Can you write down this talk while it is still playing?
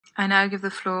I now give the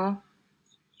floor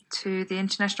to the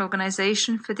International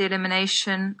Organization for the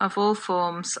Elimination of All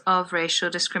Forms of Racial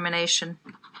Discrimination.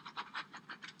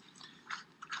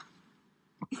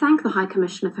 I thank the High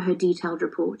Commissioner for her detailed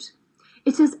report.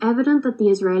 It is evident that the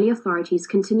Israeli authorities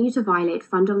continue to violate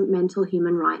fundamental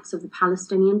human rights of the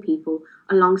Palestinian people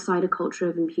alongside a culture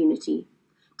of impunity.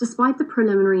 Despite the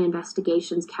preliminary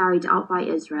investigations carried out by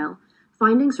Israel,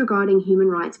 findings regarding human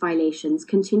rights violations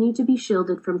continue to be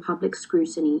shielded from public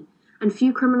scrutiny, and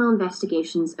few criminal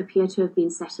investigations appear to have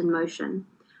been set in motion.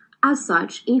 As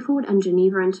such, EAFORD and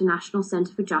Geneva International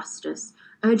Center for Justice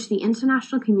urge the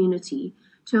international community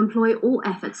to employ all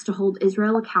efforts to hold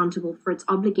Israel accountable for its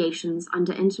obligations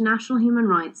under international human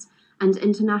rights and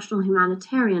international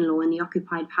humanitarian law in the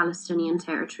Occupied Palestinian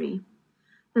Territory.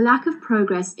 The lack of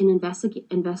progress in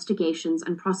investigations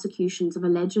and prosecutions of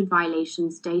alleged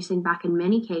violations dating back in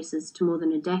many cases to more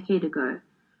than a decade ago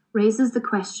raises the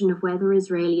question of whether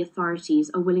Israeli authorities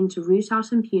are willing to root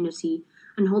out impunity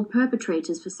and hold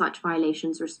perpetrators for such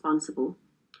violations responsible.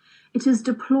 It is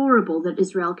deplorable that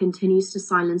Israel continues to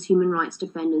silence human rights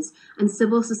defenders and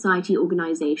civil society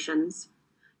organizations.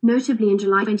 Notably, in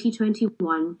July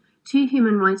 2021, 2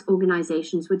 human rights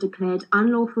organizations were declared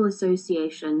unlawful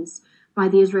associations by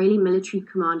the Israeli military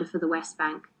commander for the West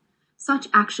Bank. Such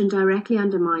action directly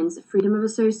undermines freedom of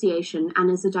association and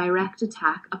is a direct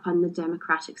attack upon the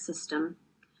democratic system.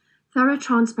 Thorough,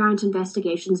 transparent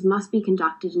investigations must be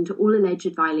conducted into all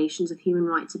alleged violations of human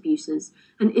rights abuses,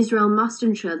 and Israel must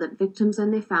ensure that victims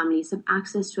and their families have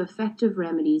access to effective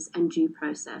remedies and due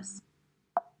process.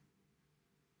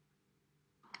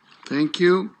 Thank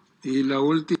you.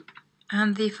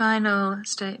 And the final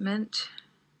statement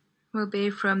will be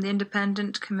from the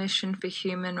Independent Commission for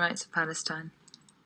Human Rights of Palestine.